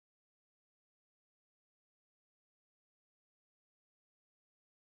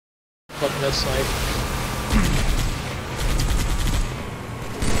fucking that snipe.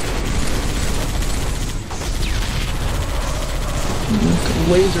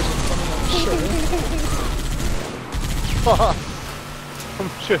 Lasers in front of them. Oh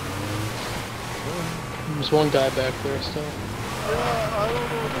shit. There's one guy back there still. I don't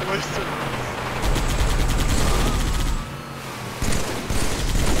know what the laser is.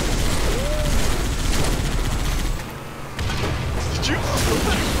 Did you?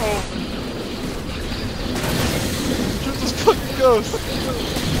 Oh. Shoot this fucking ghost.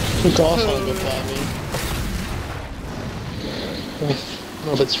 It's also a good at me. A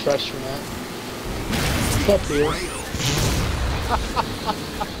little bit fresh from that. What's up, here?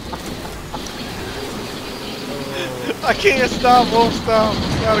 I can't stop, won't stop.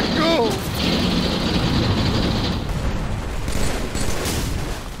 Gotta go.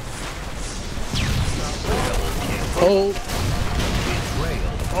 Oh!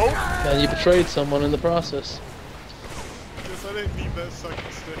 Oh! And you betrayed someone in the process. Guess I didn't need that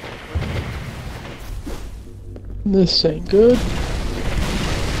second stick. This ain't good.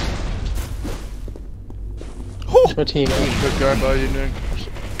 Oh! My team. Good guy by you, Nick.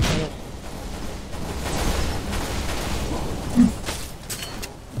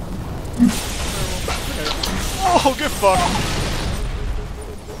 Oh, get fucked!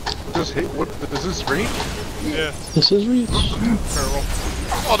 Just hit. What is this reach? Yeah. This is reach. Terrible.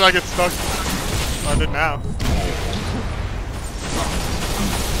 Oh, did I get stuck? I did now.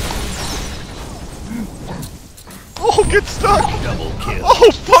 Oh, get stuck! Double kill.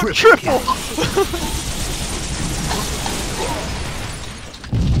 Oh, fuck, triple!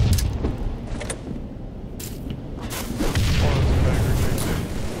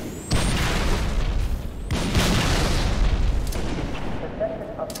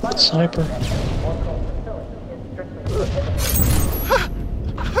 Sniper.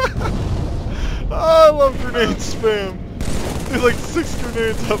 I love grenade spam. There's like 6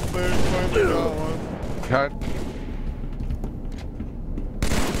 grenades up there. Finally got one. God.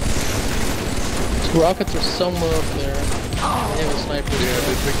 Rockets are somewhere up there. They have a sniper. Yeah,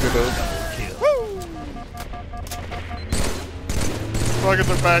 they picked it up. Woo! Rockets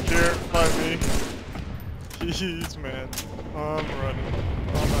are back here by me. He's mad. I'm running.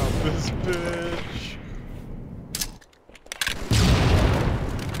 I'm out this bitch.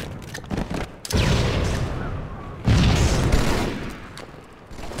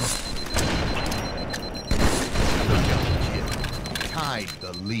 Tied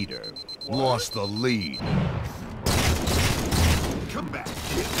the leader. Lost the lead. Come back.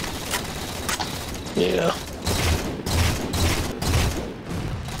 Yeah.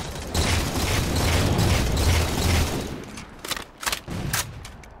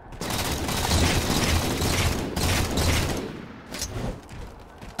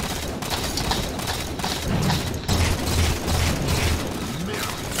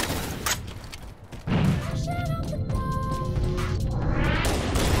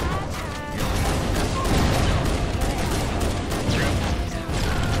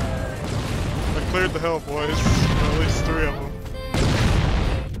 Cleared the hell, boys. At least 3 of them.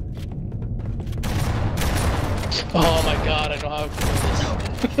 Oh my god, I know how to do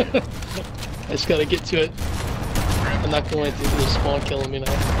this. I just gotta get to it. I'm not going to do spawn killing me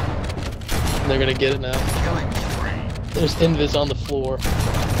now. And they're gonna get it now. There's invis on the floor.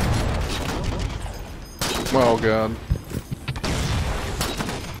 Oh god.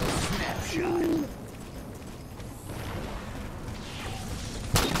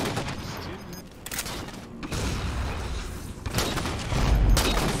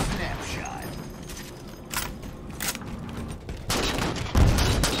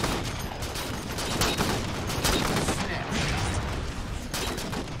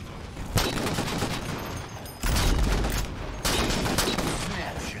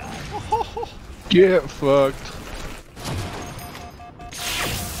 Get fucked.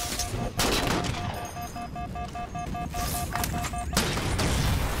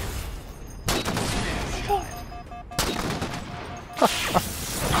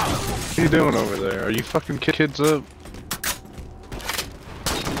 What are you doing over there? Are you fucking kids up?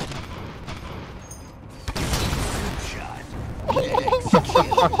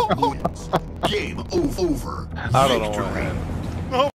 Game over. I don't know what happened.